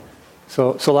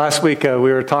So last week we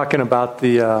were talking about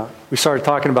we started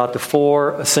talking about the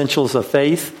 4 essentials of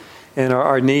faith and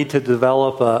our need to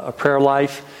develop a prayer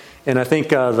life. And I think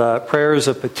the prayers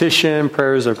of petition,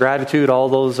 prayers of gratitude, all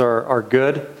those are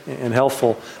good and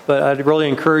helpful. But I'd really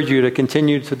encourage you to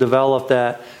continue to develop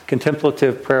that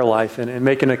contemplative prayer life and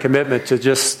making a commitment to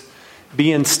just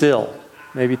being still,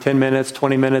 maybe 10 minutes,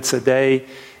 20 minutes a day.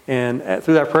 And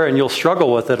through that prayer, and you'll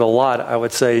struggle with it a lot, I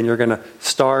would say, and you're going to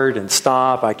start and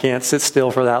stop. I can't sit still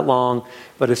for that long.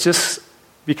 But it's just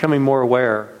becoming more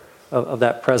aware of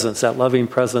that presence, that loving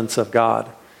presence of God.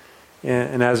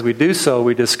 And as we do so,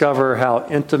 we discover how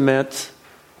intimate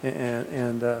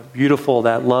and beautiful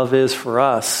that love is for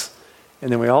us.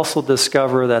 And then we also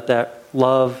discover that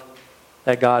love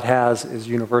that God has is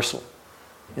universal,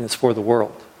 and it's for the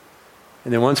world.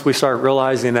 And then once we start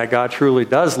realizing that God truly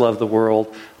does love the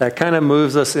world, that kind of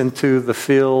moves us into the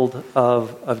field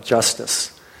of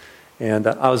justice. And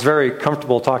I was very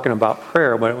comfortable talking about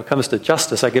prayer. When it comes to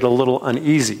justice, I get a little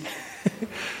uneasy.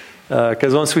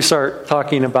 Because once we start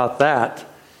talking about that,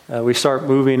 we start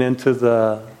moving into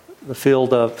the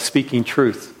field of speaking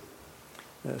truth,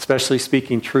 especially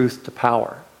speaking truth to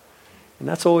power. And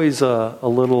that's always a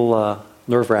little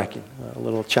nerve-wracking, a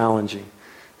little challenging.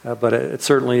 But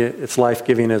it's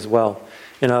life-giving as well.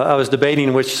 I was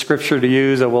debating which scripture to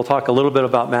use. We'll talk a little bit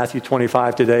about Matthew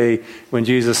 25 today when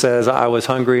Jesus says, I was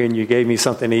hungry and you gave me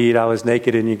something to eat. I was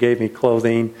naked and you gave me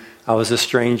clothing. I was a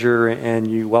stranger and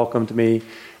you welcomed me,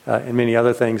 and many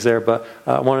other things there. But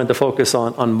I wanted to focus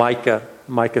on Micah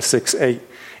 6:8.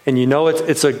 And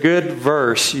it's a good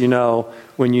verse,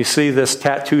 when you see this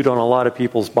tattooed on a lot of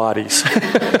people's bodies.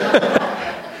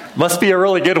 Must be a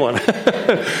really good one.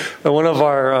 One of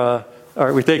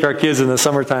we take our kids in the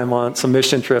summertime on some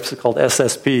mission trips called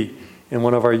SSP. And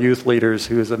one of our youth leaders,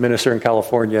 who is a minister in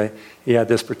California, he had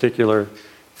this particular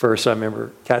verse, I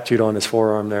remember, tattooed on his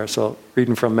forearm there. So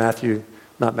reading from Micah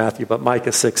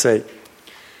 6:8.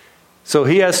 So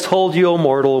he has told you, O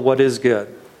mortal, what is good.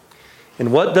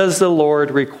 And what does the Lord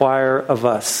require of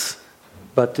us?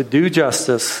 But to do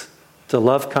justice, to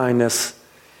love kindness,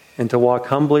 and to walk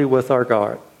humbly with our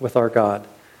God.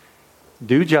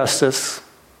 Do justice,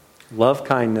 love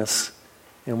kindness,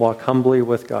 and walk humbly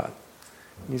with God.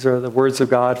 These are the words of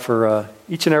God for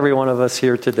each and every one of us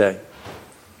here today.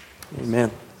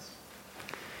 Amen.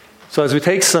 So as we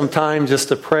take some time just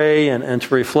to pray and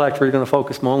to reflect, we're going to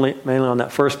focus mainly on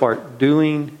that first part,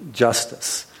 doing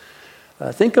justice.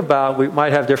 We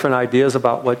might have different ideas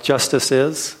about what justice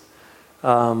is.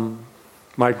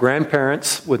 My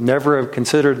grandparents would never have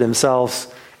considered themselves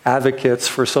advocates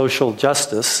for social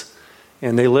justice,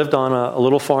 and they lived on a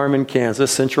little farm in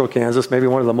Kansas, central Kansas, maybe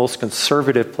one of the most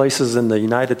conservative places in the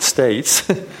United States,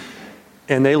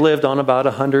 and they lived on about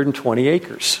 120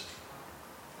 acres.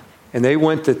 And they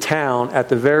went to town at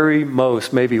the very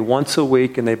most, maybe once a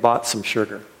week, and they bought some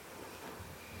sugar.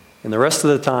 And the rest of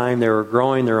the time, they were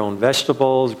growing their own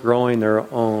vegetables, growing their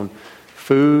own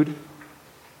food,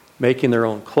 making their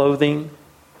own clothing.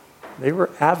 They were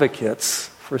advocates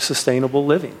for sustainable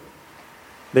living.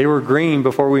 They were green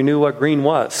before we knew what green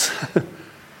was. And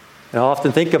I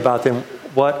often think about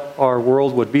what our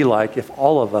world would be like if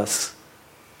all of us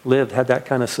had that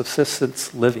kind of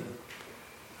subsistence living.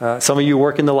 Some of you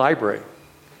work in the library.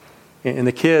 And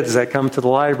the kids that come to the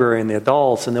library and the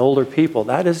adults and the older people,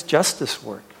 that is justice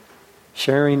work.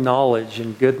 Sharing knowledge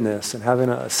and goodness and having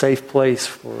a safe place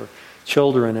for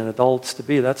children and adults to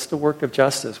be. That's the work of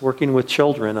justice, working with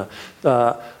children.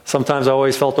 Sometimes I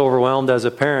always felt overwhelmed as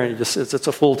a parent. It's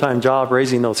a full-time job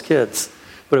raising those kids.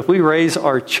 But if we raise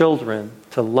our children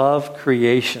to love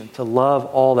creation, to love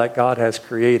all that God has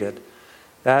created,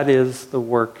 that is the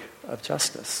work of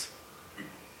justice.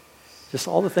 Just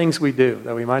all the things we do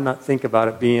that we might not think about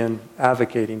it being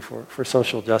advocating for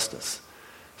social justice.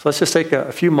 So let's just take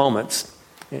a few moments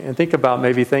and think about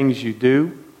maybe things you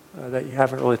do that you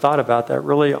haven't really thought about that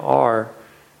really are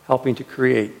helping to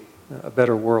create a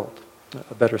better world,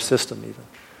 a better system even.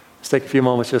 Let's take a few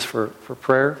moments just for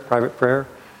prayer, private prayer,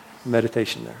 and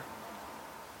meditation there.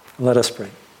 Let us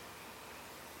pray.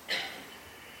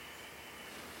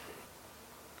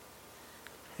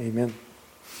 Amen.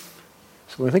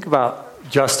 So when we think about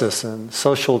justice and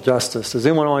social justice, does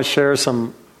anyone want to share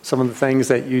some of the things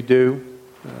that you do,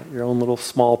 your own little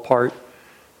small part,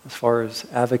 as far as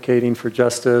advocating for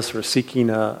justice or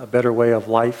seeking a better way of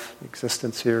life,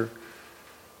 existence here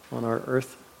on our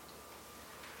earth?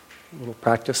 Little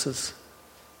practices?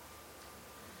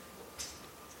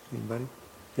 Anybody?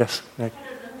 Yes, Meg? I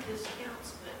don't know if this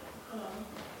counts,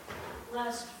 but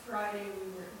last Friday,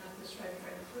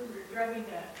 we were driving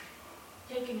to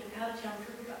taking an out-of-town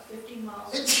trip about 15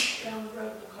 miles down the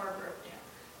road, the car broke down.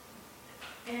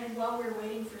 And while we were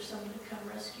waiting for someone to come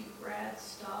rescue, Brad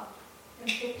stopped and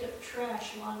picked up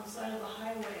trash along the side of the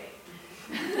highway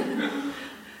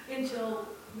until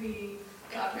we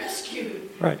got rescued.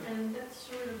 Right. And that's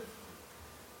sort of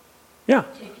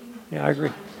taking I agree.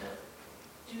 time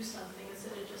to do something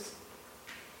instead of just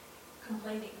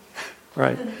complaining.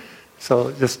 Right.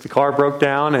 So just the car broke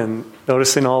down and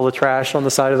noticing all the trash on the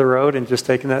side of the road and just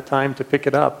taking that time to pick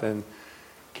it up and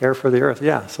care for the earth.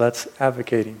 Yeah, so that's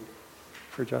advocating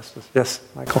for justice. Yes,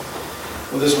 Michael?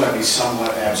 Well, this might be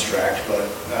somewhat abstract, but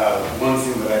one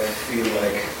thing that I feel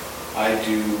like I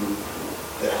do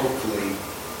that hopefully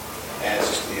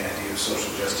adds to the idea of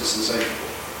social justice is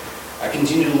I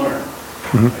continue to learn.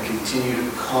 I continue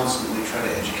to constantly try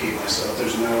to educate myself.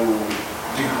 There's no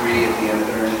degree at the end of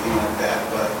it or anything like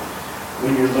that, but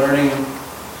when you're learning,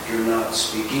 you're not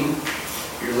speaking,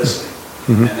 you're listening.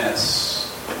 And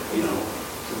that's, the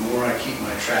more I keep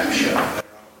my trap shut, the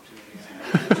better opportunity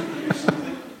I have to hear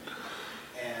something.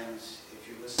 And if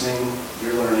you're listening,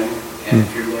 you're learning. And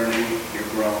if you're learning, you're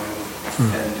growing.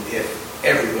 And if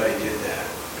everybody did that,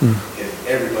 if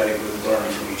everybody would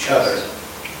learn from each other,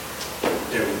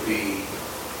 there would be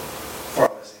far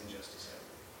less injustice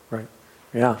happening.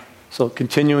 Right. Yeah. So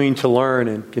continuing to learn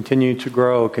and continuing to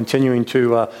grow, continuing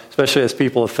to, especially as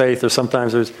people of faith, there's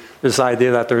this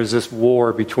idea that there's this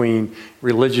war between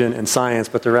religion and science,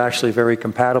 but they're actually very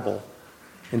compatible.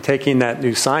 And taking that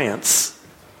new science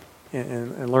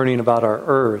and learning about our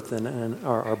earth and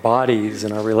our bodies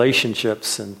and our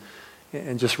relationships and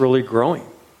just really growing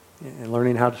and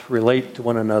learning how to relate to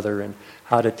one another and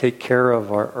how to take care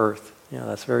of our earth.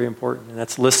 That's very important. And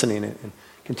that's listening and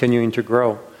continuing to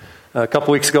grow. A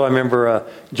couple weeks ago, I remember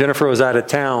Jennifer was out of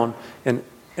town, and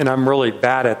I'm really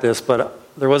bad at this, but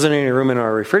there wasn't any room in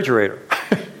our refrigerator.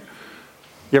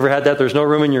 You ever had that? There's no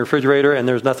room in your refrigerator, and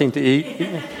there's nothing to eat?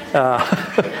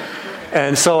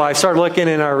 And so I started looking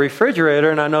in our refrigerator,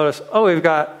 and I noticed, we've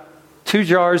got 2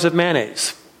 jars of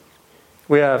mayonnaise.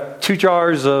 We have 2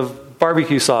 jars of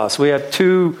barbecue sauce. We have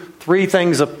 3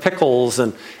 things of pickles.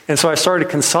 And so I started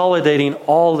consolidating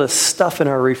all the stuff in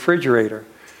our refrigerator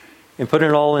and putting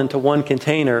it all into one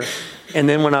container. And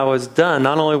then when I was done,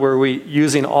 not only were we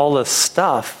using all the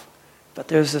stuff, but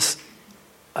there's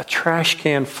a trash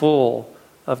can full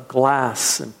of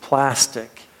glass and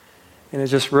plastic. And it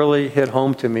just really hit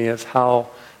home to me as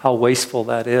how wasteful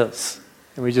that is.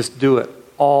 And we just do it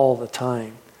all the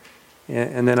time.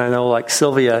 And then I know like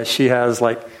Sylvia, she has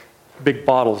like big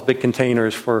bottles, big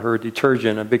containers for her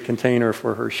detergent, a big container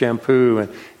for her shampoo.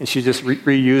 And she just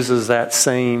reuses that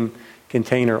same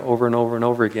container over and over and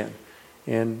over again.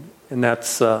 And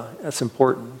that's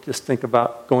important. Just think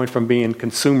about going from being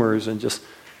consumers and just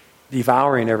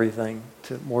devouring everything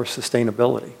to more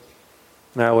sustainability.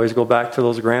 And I always go back to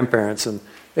those grandparents, and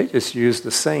they just use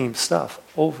the same stuff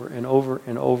over and over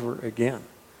and over again.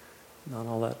 Not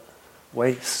all that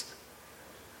waste.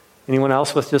 Anyone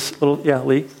else with just a little, Lee? Well,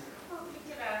 we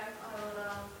did a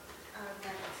little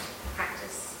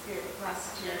practice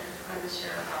last year on this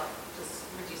year about just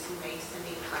reducing waste and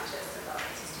being conscious about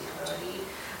sustainability.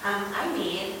 I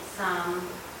made some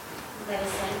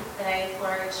medicine that I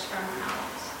foraged from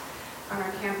out on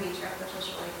our camping trip, which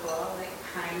was really cool, like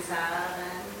pine salve,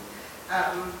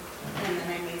 and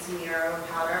then I made some yarrow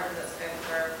powder because it's good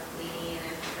for bleeding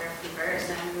and for fevers,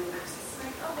 and I was just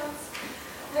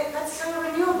like, that's so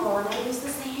renewable, and I get to use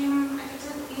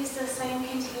the same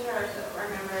containers over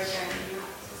and over again, and it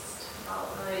just felt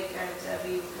really good to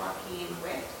be walking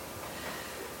with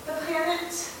the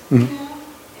planet,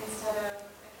 instead of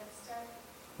against it.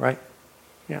 Right.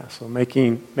 Yeah, so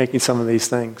making some of these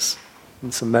things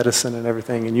and some medicine and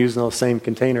everything and using those same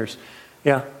containers.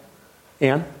 Yeah.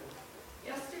 Ann?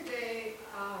 Yesterday,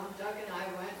 Doug and I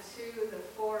went to the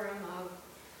forum of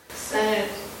Senate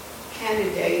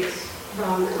candidates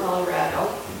from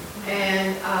Colorado,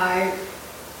 and I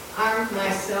armed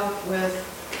myself with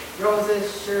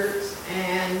Rosa's shirts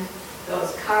and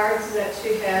those cards that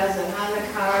she has, and on the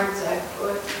cards I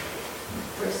put,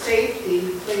 for safety,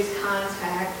 please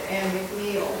contact Ann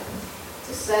McNeil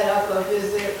to set up a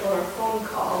visit or a phone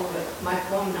call with my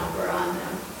phone number on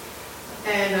them.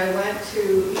 And I went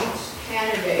to each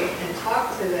candidate and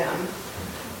talked to them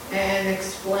and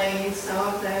explained. Some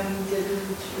of them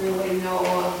didn't really know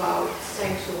about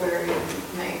sanctuary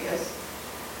in Mangus.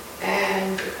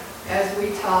 And as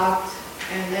we talked,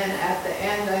 and then at the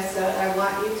end I said, I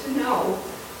want you to know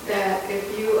that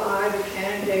if you are the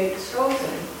candidate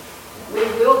chosen, we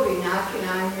will be knocking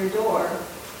on your door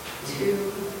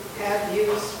to have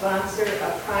you sponsor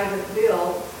a private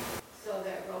bill so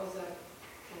that Rosa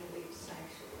can leave sanctuary.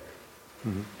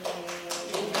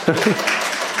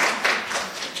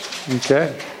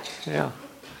 Okay, yeah.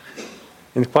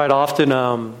 And quite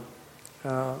often,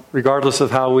 regardless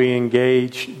of how we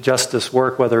engage justice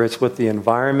work, whether it's with the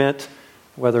environment,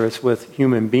 whether it's with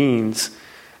human beings,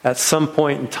 at some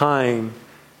point in time,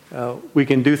 we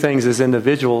can do things as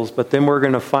individuals, but then we're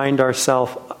going to find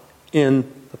ourselves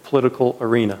in the political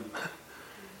arena.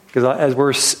 Because as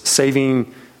we're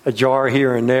saving a jar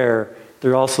here and there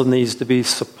also needs to be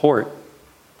support,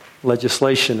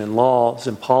 legislation and laws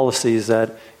and policies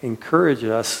that encourage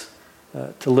us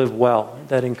to live well,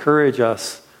 that encourage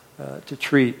us to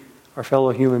treat our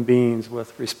fellow human beings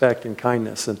with respect and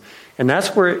kindness. And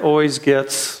that's where it always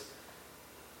gets,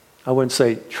 I wouldn't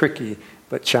say tricky,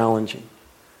 but challenging.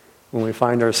 When we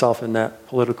find ourselves in that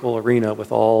political arena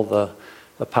with all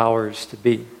the powers to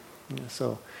be.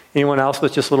 So, anyone else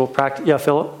with just a little practice? Yeah,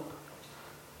 Philip?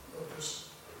 Just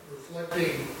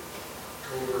reflecting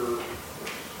over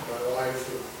my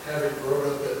life of having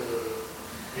grown up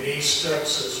in East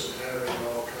Texas and having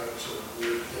all kinds of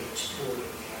weird things poured in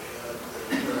my head.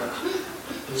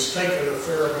 That it's taken a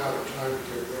fair amount of time to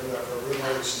get rid of. I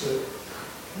realized that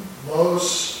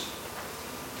most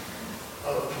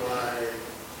of my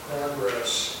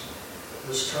progress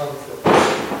has come from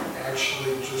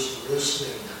actually just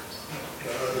listening to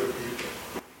other people.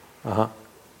 Uh-huh.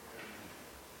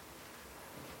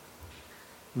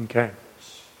 Okay.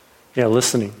 Yeah,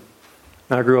 listening.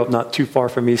 I grew up not too far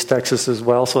from East Texas as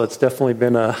well, so it's definitely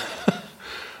been a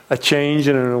change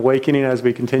and an awakening as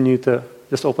we continue to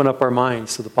just open up our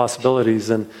minds to the possibilities.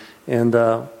 And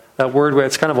that word,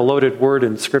 it's kind of a loaded word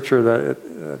in Scripture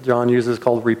that John uses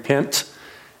called repent.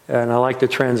 And I like the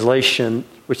translation,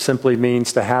 which simply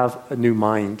means to have a new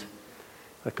mind,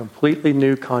 a completely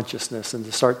new consciousness, and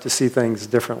to start to see things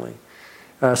differently.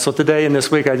 So today and this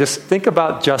week, I just think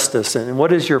about justice and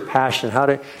what is your passion?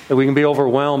 We can be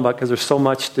overwhelmed because there's so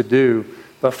much to do,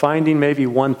 but finding maybe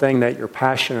one thing that you're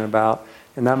passionate about,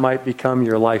 and that might become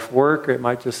your life work, or it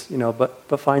might just,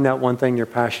 but find that one thing you're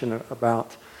passionate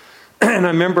about. And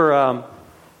I remember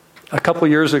a couple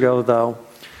years ago, though,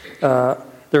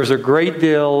 there's a great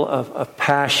deal of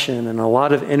passion and a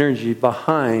lot of energy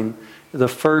behind the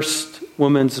first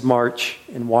Women's March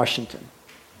in Washington.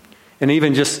 And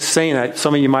even just saying that,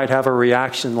 some of you might have a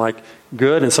reaction like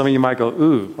good, and some of you might go,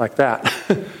 ooh, like that.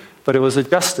 But it was a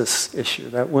justice issue,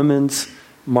 that Women's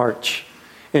March.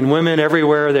 And women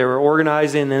everywhere, they were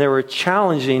organizing and they were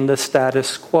challenging the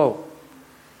status quo.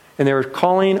 And they were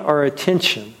calling our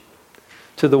attention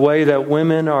to the way that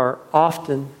women are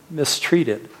often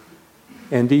mistreated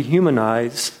and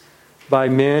dehumanized by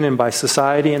men and by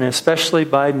society, and especially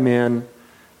by men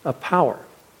of power.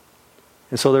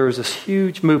 And so there was this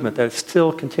huge movement that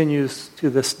still continues to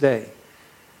this day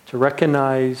to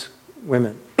recognize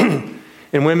women.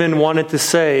 And women wanted to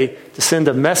send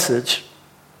a message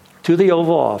to the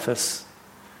Oval Office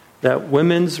that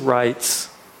women's rights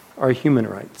are human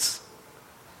rights.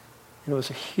 And it was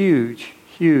a huge,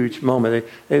 huge moment.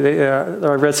 I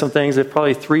read some things that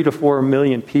probably 3 to 4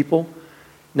 million people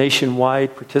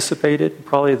nationwide participated,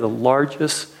 probably the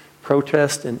largest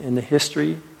protest in the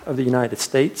history of the United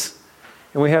States.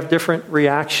 And we have different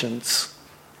reactions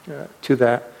to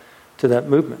that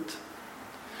movement.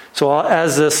 So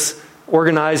as this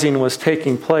organizing was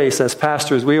taking place, as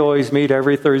pastors, we always meet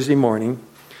every Thursday morning.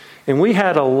 And we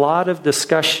had a lot of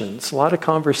discussions, a lot of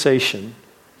conversation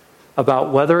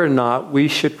about whether or not we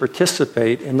should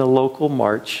participate in the local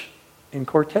march in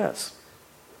Cortez.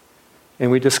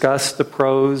 And we discussed the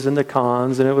pros and the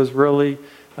cons, and it was really,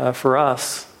 for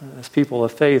us, as people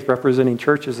of faith, representing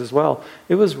churches as well,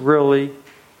 it was really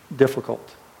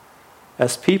difficult.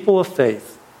 As people of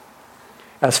faith,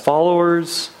 as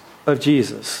followers of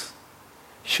Jesus,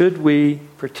 should we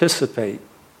participate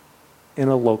in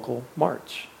a local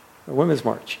march, a women's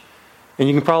march? And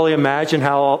you can probably imagine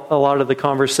how a lot of the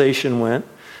conversation went.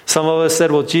 Some of us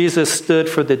said, well, Jesus stood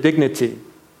for the dignity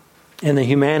and the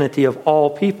humanity of all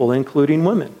people, including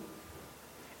women.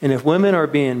 And if women are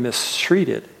being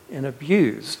mistreated and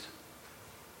abused,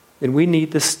 then we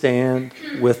need to stand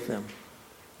with them.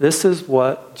 This is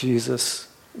what Jesus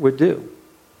would do.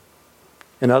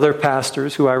 And other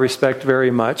pastors, who I respect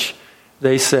very much,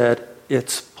 they said,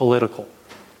 it's political.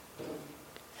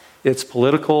 It's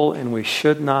political and we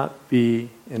should not be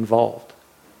involved.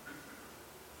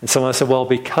 And someone said, well,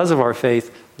 because of our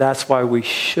faith, that's why we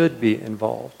should be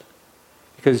involved.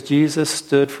 Because Jesus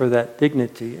stood for that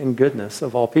dignity and goodness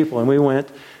of all people. And we went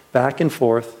back and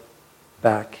forth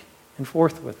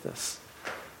with this.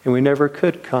 And we never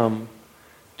could come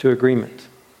to agreement.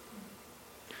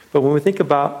 But when we think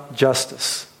about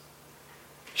justice,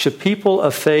 should people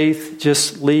of faith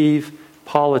just leave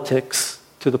politics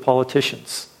to the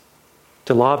politicians,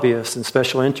 to lobbyists and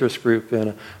special interest groups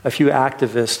and a few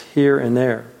activists here and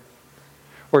there?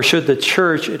 Or should the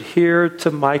church adhere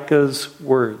to Micah's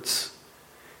words?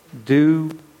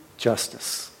 Do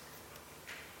justice.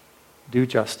 Do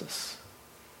justice.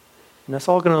 And that's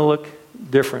all going to look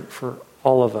different for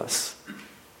all of us.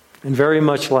 And very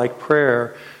much like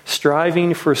prayer,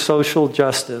 striving for social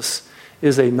justice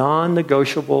is a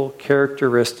non-negotiable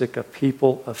characteristic of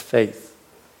people of faith.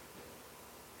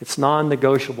 It's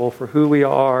non-negotiable for who we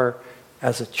are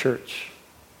as a church.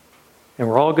 And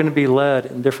we're all going to be led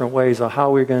in different ways on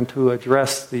how we're going to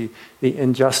address the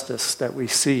injustice that we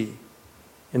see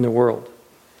in the world.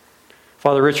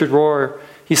 Father Richard Rohr,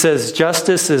 he says,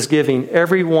 justice is giving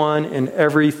everyone and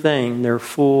everything their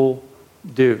full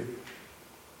due.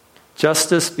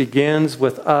 Justice begins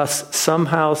with us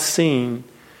somehow seeing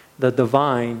the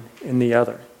divine in the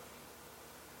other.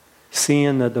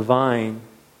 Seeing the divine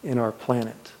in our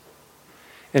planet.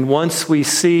 And once we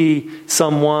see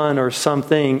someone or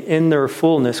something in their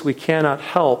fullness, we cannot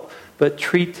help but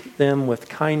treat them with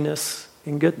kindness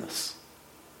and goodness.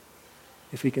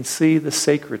 If we can see the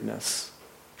sacredness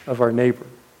of our neighbor,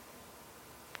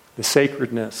 the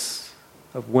sacredness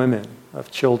of women,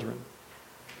 of children,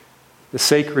 the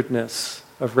sacredness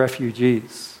of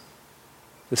refugees,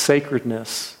 the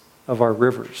sacredness of our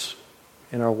rivers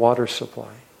and our water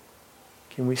supply.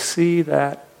 Can we see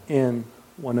that in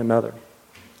one another,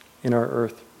 in our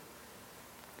earth?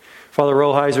 Father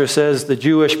Rollheiser says the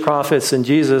Jewish prophets and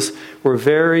Jesus were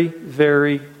very,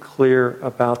 very clear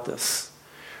about this.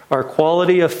 Our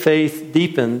quality of faith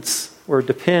deepens or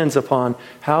depends upon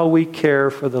how we care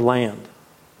for the land,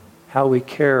 how we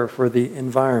care for the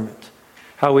environment,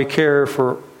 how we care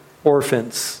for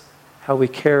orphans, how we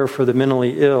care for the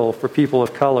mentally ill, for people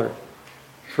of color,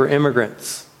 for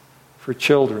immigrants, for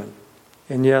children,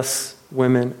 and yes,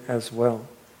 women as well.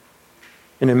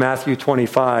 And in Matthew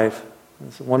 25,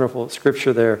 there's a wonderful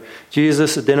scripture there,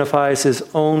 Jesus identifies his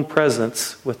own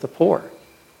presence with the poor.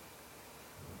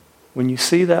 When you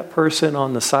see that person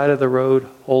on the side of the road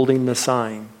holding the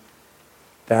sign,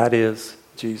 that is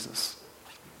Jesus.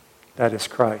 That is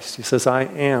Christ. He says, I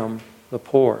am the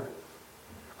poor.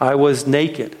 I was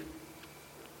naked,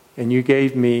 and you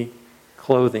gave me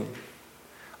clothing.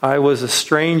 I was a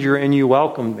stranger, and you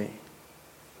welcomed me.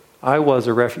 I was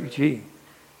a refugee.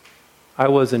 I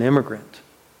was an immigrant,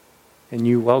 and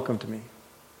you welcomed me.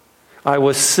 I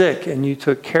was sick, and you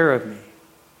took care of me.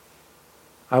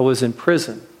 I was in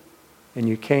prison, and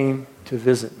you came to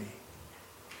visit me.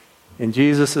 And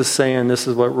Jesus is saying, this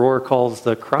is what Rohr calls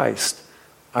the Christ.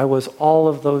 I was all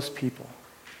of those people.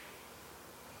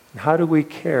 And how do we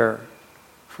care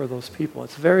for those people?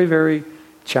 It's very, very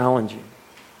challenging.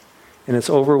 And it's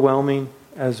overwhelming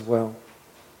as well.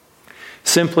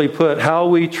 Simply put, how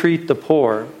we treat the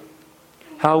poor,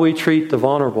 how we treat the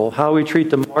vulnerable, how we treat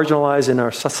the marginalized in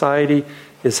our society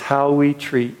is how we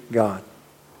treat God.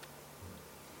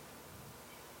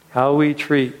 How we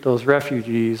treat those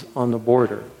refugees on the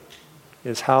border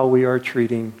is how we are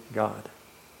treating God.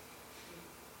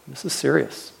 This is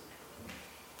serious.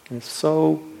 And it's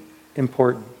so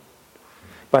important.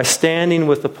 By standing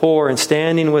with the poor and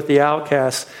standing with the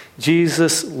outcasts,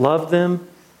 Jesus loved them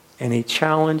and he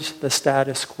challenged the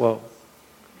status quo.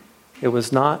 It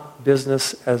was not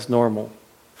business as normal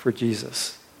for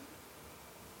Jesus.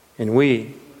 And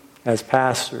we, as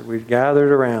pastors, we've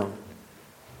gathered around.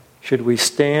 Should we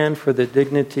stand for the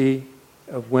dignity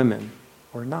of women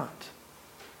or not?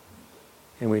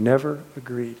 And we never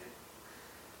agreed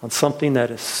on something that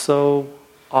is so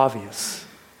obvious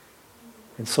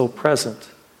and so present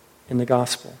in the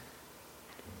gospel.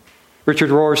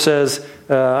 Richard Rohr says,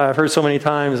 I've heard so many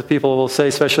times that people will say,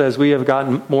 especially as we have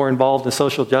gotten more involved in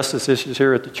social justice issues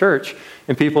here at the church,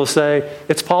 and people say,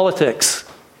 it's politics.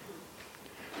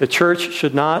 The church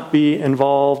should not be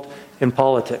involved in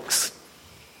politics.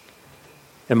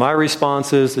 And my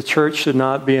response is the church should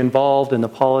not be involved in the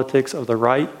politics of the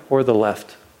right or the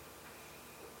left.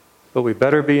 But we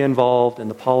better be involved in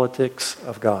the politics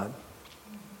of God.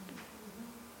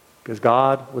 Because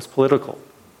God was political.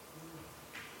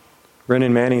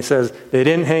 Brennan Manning says, they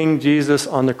didn't hang Jesus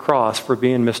on the cross for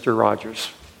being Mr.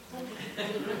 Rogers.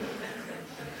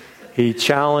 He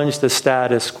challenged the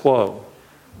status quo.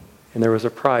 And there was a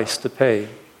price to pay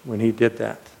when he did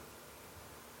that.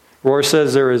 Rohr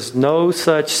says there is no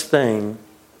such thing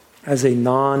as a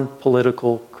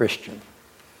non-political Christian.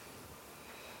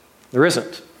 There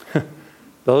isn't.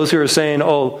 Those who are saying,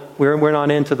 oh, we're not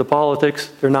into the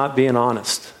politics, they're not being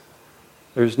honest.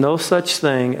 There's no such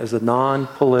thing as a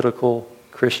non-political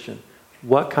Christian.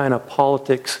 What kind of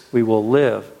politics we will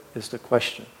live is the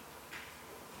question.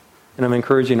 And I'm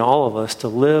encouraging all of us to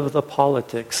live the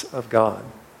politics of God,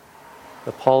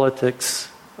 the politics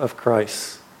of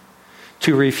Christ.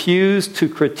 To refuse to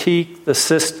critique the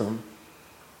system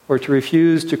or to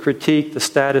refuse to critique the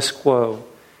status quo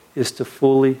is to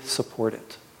fully support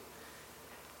it.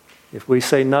 If we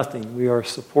say nothing, we are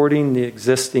supporting the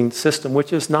existing system,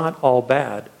 which is not all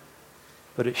bad,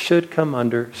 but it should come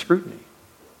under scrutiny,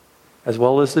 as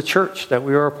well as the church that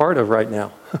we are a part of right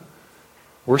now.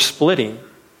 We're splitting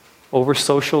over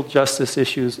social justice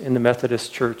issues in the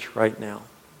Methodist Church right now.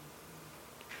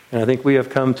 And I think we have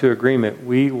come to agreement.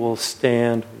 We will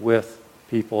stand with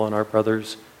people and our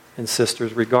brothers and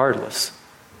sisters regardless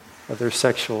of their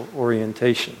sexual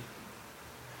orientation.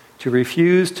 To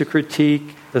refuse to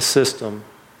critique the system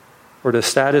or the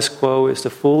status quo is to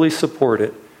fully support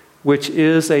it, which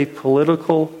is a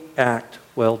political act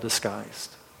well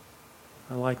disguised.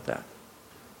 I like that.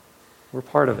 We're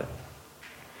part of it.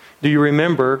 Do you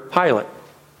remember Pilate,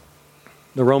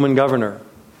 the Roman governor?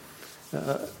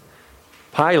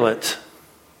 Pilate,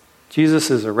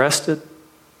 Jesus is arrested.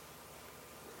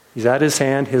 He's at his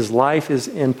hand. His life is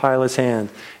in Pilate's hand.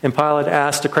 And Pilate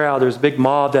asked the crowd, there's a big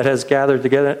mob that has gathered,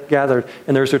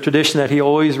 and there's a tradition that he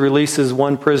always releases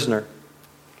one prisoner.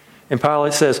 And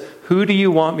Pilate says, who do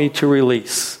you want me to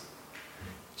release?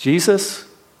 Jesus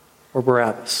or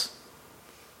Barabbas?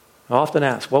 I often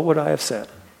ask, what would I have said?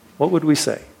 What would we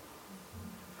say?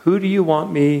 Who do you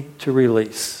want me to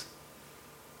release?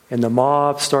 And the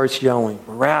mob starts yelling,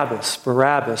 Barabbas,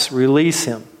 Barabbas, release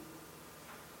him.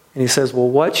 And he says, well,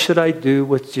 what should I do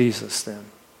with Jesus then?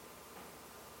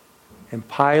 And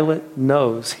Pilate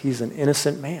knows he's an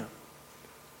innocent man.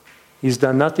 He's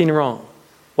done nothing wrong.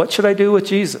 What should I do with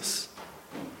Jesus?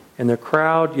 And the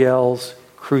crowd yells,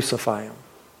 crucify him.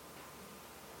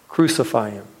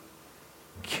 Crucify him.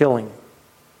 Kill him.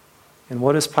 And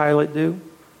what does Pilate do?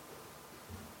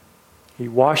 He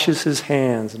washes his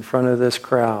hands in front of this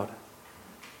crowd.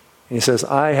 And he says,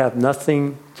 I have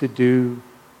nothing to do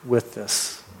with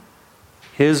this.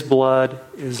 His blood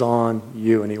is on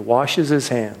you. And he washes his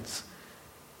hands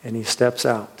and he steps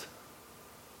out.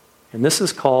 And this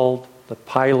is called the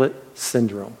Pilate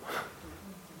syndrome.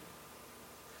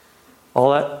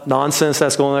 All that nonsense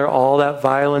that's going there, all that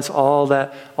violence, all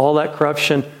that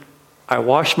corruption, I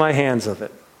wash my hands of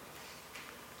it.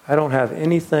 I don't have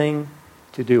anything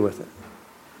to do with it.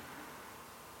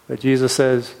 But Jesus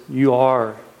says, you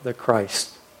are the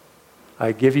Christ.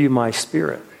 I give you my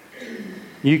Spirit.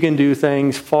 You can do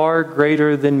things far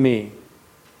greater than me.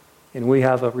 And we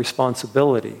have a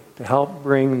responsibility to help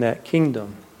bring that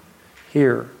kingdom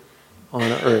here on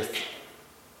earth.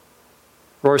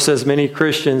 Rohr says many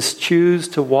Christians choose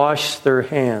to wash their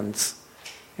hands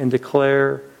and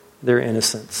declare their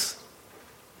innocence.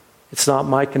 It's not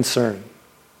my concern,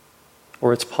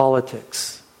 or it's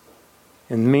politics.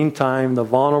 In the meantime, the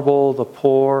vulnerable, the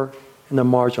poor, and the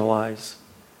marginalized,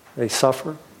 they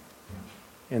suffer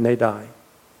and they die.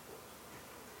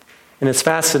 And it's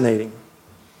fascinating.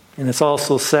 And it's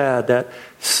also sad that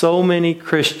so many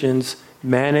Christians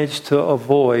manage to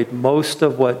avoid most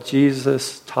of what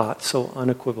Jesus taught so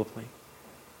unequivocally.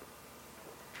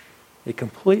 They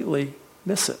completely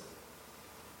miss it.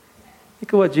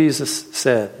 Think of what Jesus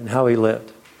said and how he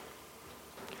lived.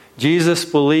 Jesus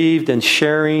believed in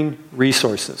sharing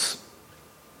resources.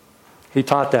 He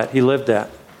taught that. He lived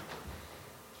that.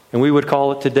 And we would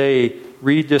call it today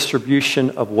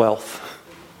redistribution of wealth.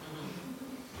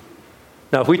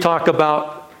 Now, if we talk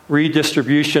about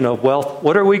redistribution of wealth,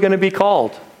 what are we going to be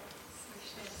called?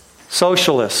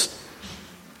 Socialist,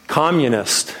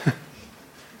 communist,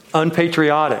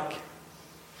 unpatriotic,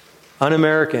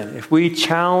 un-American. If we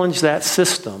challenge that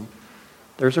system,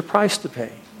 there's a price to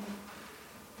pay.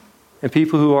 And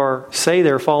people who say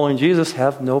they're following Jesus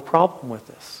have no problem with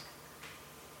this.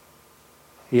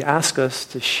 He asks us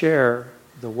to share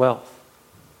the wealth,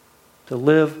 to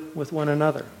live with one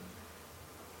another,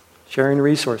 sharing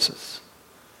resources.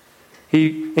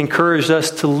 He encouraged us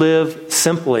to live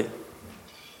simply.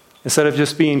 Instead of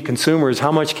just being consumers,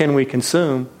 how much can we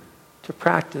consume? To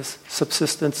practice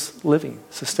subsistence living,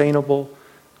 sustainable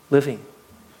living.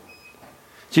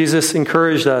 Jesus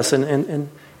encouraged us and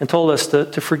told us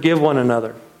to forgive one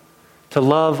another, to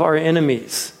love our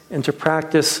enemies, and to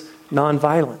practice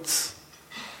nonviolence.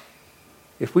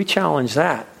 If we challenge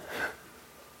that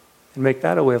and make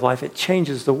that a way of life, it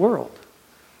changes the world.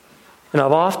 And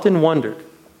I've often wondered,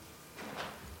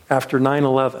 after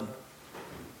 9/11,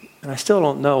 and I still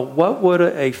don't know, what would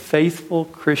a faithful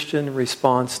Christian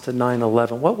response to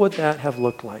 9/11, what would that have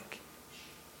looked like?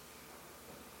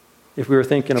 If we were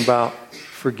thinking about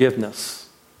forgiveness,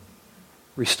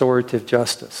 restorative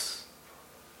justice,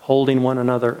 holding one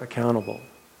another accountable,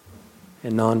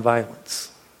 and nonviolence.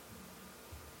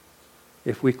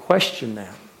 If we question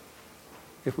that,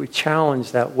 if we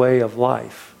challenge that way of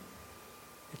life,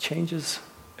 it changes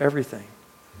everything.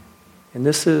 And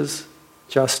this is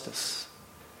justice.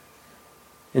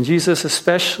 And Jesus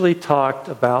especially talked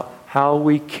about how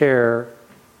we care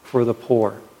for the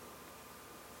poor,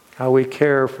 how we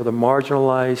care for the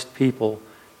marginalized people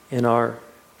in our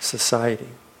society.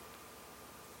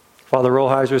 Father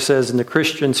Rollheiser says in the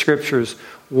Christian scriptures,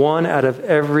 1 out of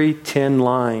every 10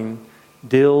 lines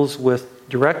deals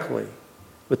directly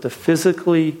with the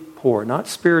physically poor, not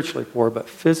spiritually poor, but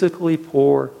physically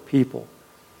poor people,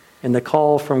 and the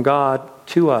call from God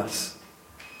to us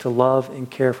to love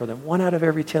and care for them. 1 out of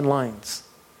every 10 lines.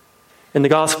 In the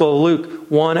Gospel of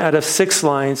Luke, 1 out of 6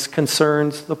 lines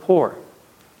concerns the poor.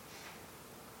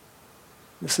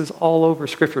 This is all over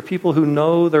Scripture. People who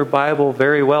know their Bible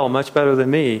very well, much better than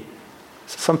me,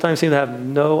 sometimes seem to have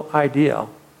no idea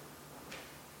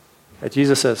that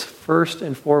Jesus says, first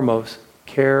and foremost,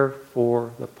 care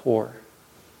for the poor.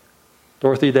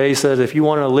 Dorothy Day says, if you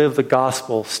want to live the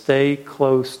gospel, stay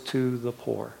close to the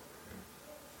poor.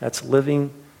 That's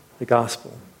living the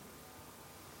gospel.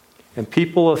 And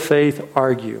people of faith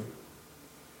argue,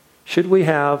 should we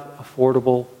have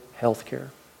affordable health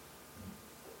care?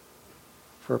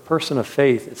 For a person of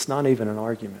faith, it's not even an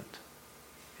argument.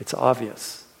 It's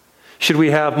obvious. Should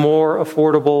we have more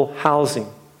affordable housing?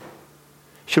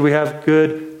 Should we have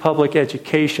good public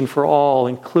education for all,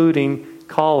 including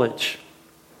college?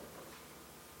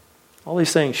 All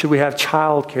these things. Should we have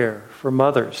child care for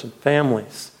mothers and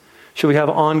families? Should we have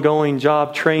ongoing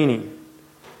job training?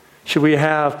 Should we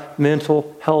have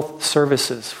mental health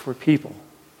services for people?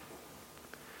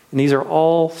 And these are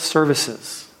all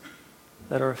services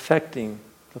that are affecting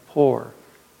the poor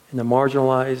and the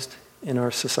marginalized in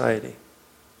our society.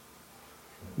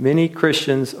 Many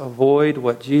Christians avoid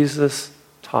what Jesus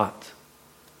taught,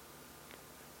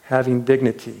 having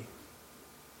dignity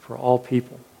for all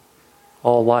people,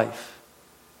 all life,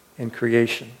 and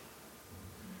creation.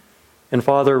 And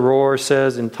Father Rohr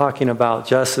says, in talking about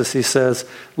justice, he says,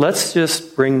 let's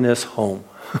just bring this home.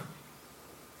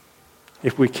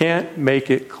 If we can't make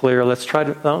it clear, I want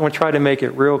to try to make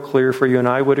it real clear for you, and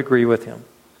I would agree with him.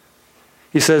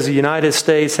 He says the United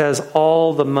States has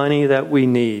all the money that we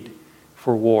need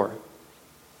for war.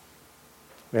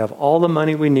 We have all the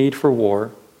money we need for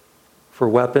war, for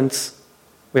weapons.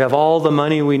 We have all the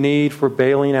money we need for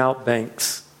bailing out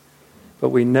banks. But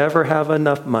we never have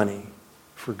enough money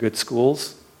for good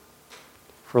schools,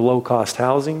 for low-cost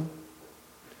housing,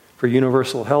 for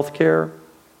universal health care,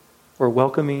 or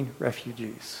welcoming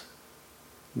refugees.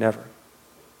 Never.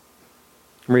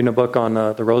 I'm reading a book on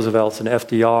the Roosevelts and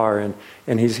FDR,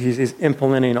 and he's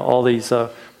implementing all these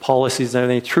policies, and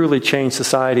they truly changed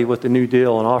society with the New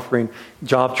Deal and offering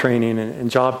job training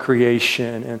and job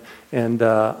creation and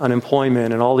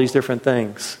unemployment and all these different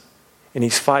things. And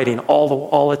he's fighting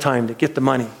all the time to get the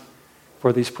money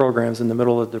for these programs in the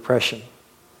middle of the Depression.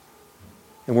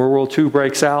 And World War II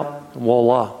breaks out, and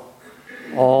voila,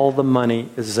 all the money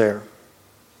is there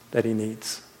that he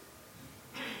needs.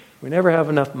 We never have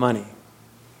enough money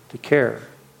to care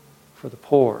for the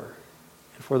poor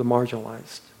and for the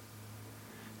marginalized.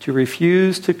 To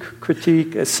refuse to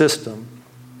critique a system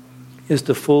is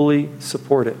to fully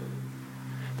support it.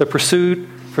 The pursuit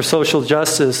for social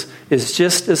justice is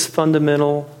just as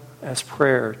fundamental as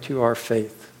prayer to our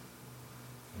faith.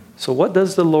 So what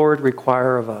does the Lord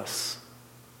require of us?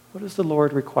 What does the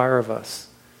Lord require of us?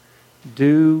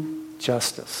 Do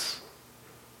justice,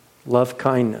 love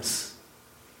kindness,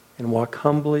 and walk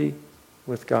humbly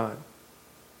with God.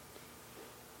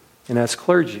 And as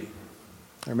clergy,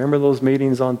 I remember those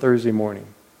meetings on Thursday morning.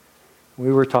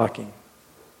 We were talking,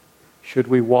 should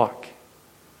we walk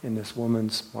in this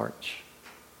woman's march?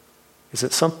 Is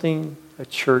it something a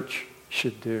church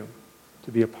should do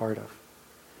to be a part of?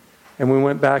 And we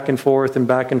went back and forth,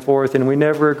 and we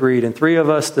never agreed. And 3 of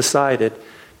us decided,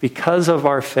 because of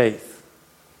our faith,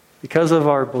 because of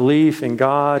our belief in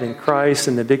God and Christ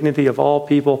and the dignity of all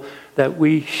people, that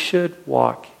we should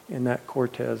walk in that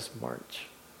Cortez march.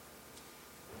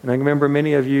 And I remember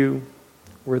many of you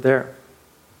were there.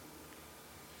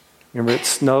 Remember, it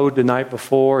snowed the night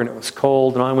before, and it was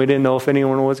cold, and we didn't know if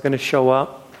anyone was going to show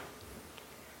up.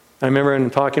 I remember in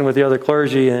talking with the other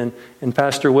clergy, and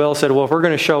Pastor Will said, well, if we're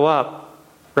going to show up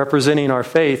representing our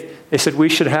faith, they said we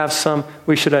should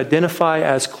identify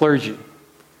as clergy.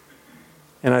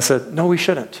 And I said, no, we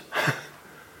shouldn't.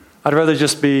 I'd rather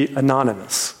just be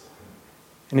anonymous.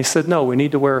 And he said, no, we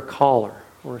need to wear a collar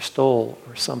or a stole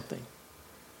or something.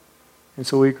 And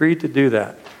so we agreed to do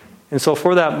that. And so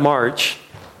for that march,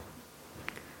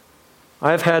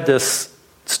 I've had this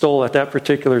stole at that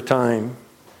particular time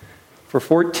for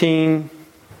 14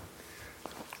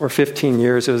 or 15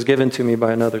 years. It was given to me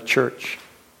by another church.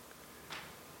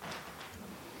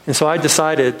 And so I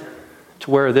decided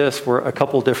to wear this for a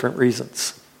couple different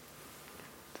reasons.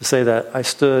 To say that I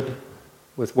stood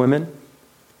with women,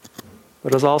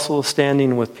 but I was also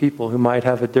standing with people who might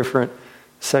have a different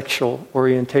sexual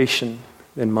orientation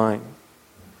than mine.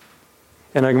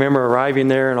 And I remember arriving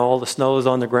there and all the snow was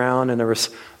on the ground and there was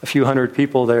a few hundred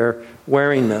people there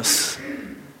wearing this.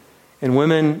 And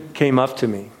women came up to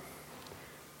me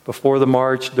before the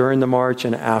march, during the march,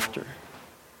 and after.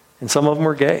 And some of them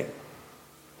were gay.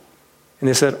 And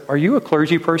they said, "Are you a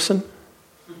clergy person?"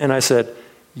 And I said,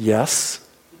 "Yes."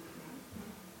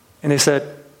 And they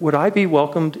said, "Would I be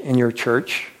welcomed in your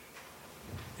church?"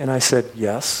 And I said,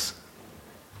 "Yes."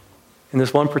 And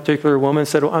this one particular woman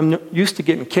said, "Well, I'm used to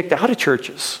getting kicked out of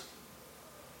churches.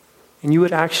 And you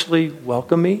would actually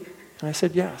welcome me?" And I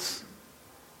said, "Yes."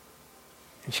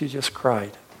 And she just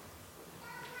cried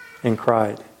and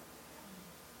cried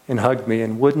and hugged me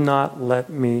and would not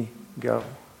let me go.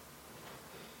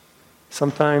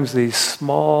 Sometimes these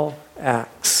small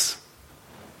acts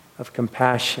of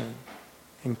compassion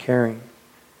and caring.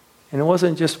 And it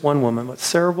wasn't just one woman, but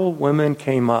several women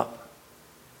came up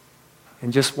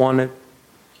and just wanted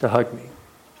to hug me,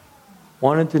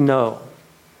 wanted to know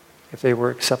if they were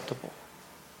acceptable.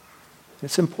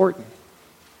 It's important.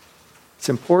 It's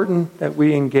important that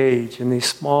we engage in these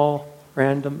small,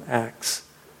 random acts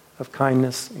of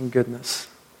kindness and goodness.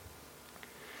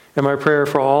 And my prayer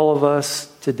for all of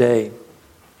us today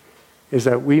is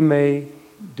that we may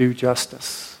do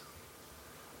justice,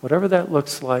 whatever that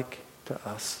looks like to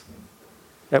us,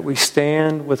 that we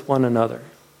stand with one another.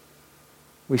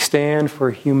 We stand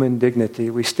for human dignity.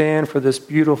 We stand for this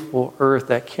beautiful earth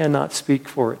that cannot speak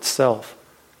for itself.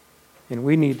 And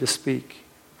we need to speak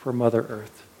for Mother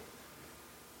Earth.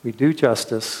 We do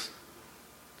justice,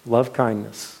 love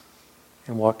kindness,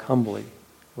 and walk humbly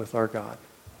with our God.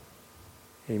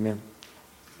 Amen.